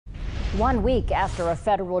1 week after a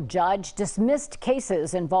federal judge dismissed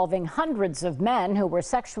cases involving hundreds of men who were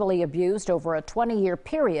sexually abused over a 20-year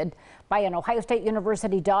period by an Ohio State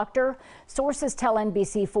University doctor, sources tell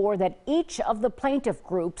NBC4 that each of the plaintiff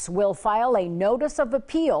groups will file a notice of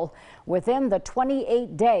appeal within the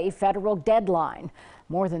 28-day federal deadline.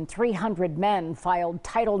 More than 300 men filed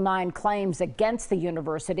Title IX claims against the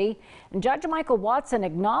university, and Judge Michael Watson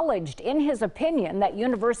acknowledged in his opinion that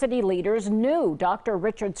university leaders knew Dr.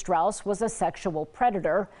 Richard Strauss was a sexual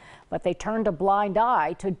predator, but they turned a blind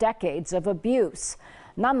eye to decades of abuse.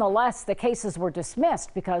 Nonetheless, the cases were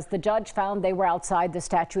dismissed because the judge found they were outside the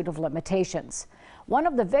statute of limitations. One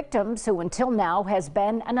of the victims, who until now has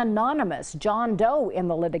been an anonymous John Doe in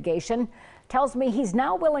the litigation, tells me he's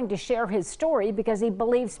now willing to share his story because he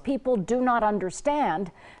believes people do not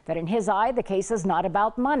understand that in his eye the case is not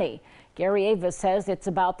about money. Gary Avis says it's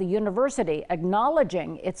about the university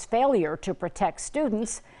acknowledging its failure to protect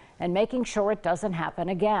students and making sure it doesn't happen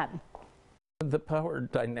again. The power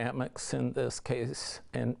dynamics in this case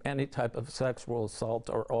and any type of sexual assault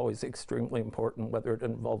are always extremely important, whether it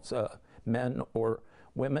involves men or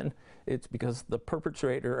women. It's because the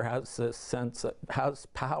perpetrator has this sense that has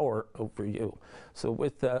power over you. So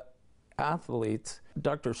with the athletes,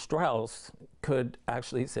 Dr. Strauss could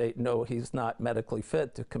actually say, no, he's not medically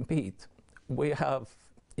fit to compete. We have,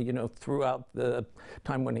 throughout the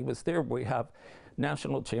time when he was there, we have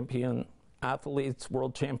national champion athletes,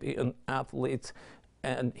 world champion athletes,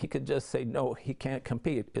 and he could just say, no, he can't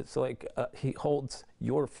compete. It's like he holds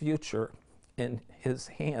your future in his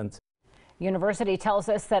hands. University tells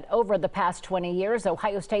us that over the past 20 years,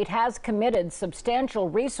 Ohio State has committed substantial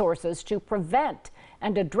resources to prevent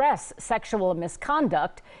and address sexual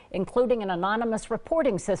misconduct, including an anonymous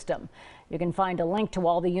reporting system. You can find a link to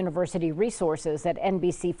all the university resources at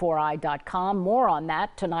NBC4i.com. More on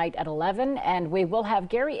that tonight at 11, and we will have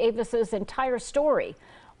Gary Avis's entire story,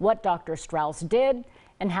 what Dr. Strauss did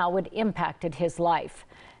and how it impacted his life.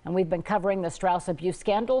 And we've been covering the Strauss abuse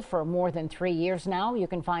scandal for more than 3 years now. You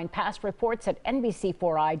can find past reports at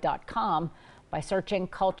NBC4i.com by searching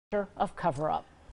Culture of Cover-Up.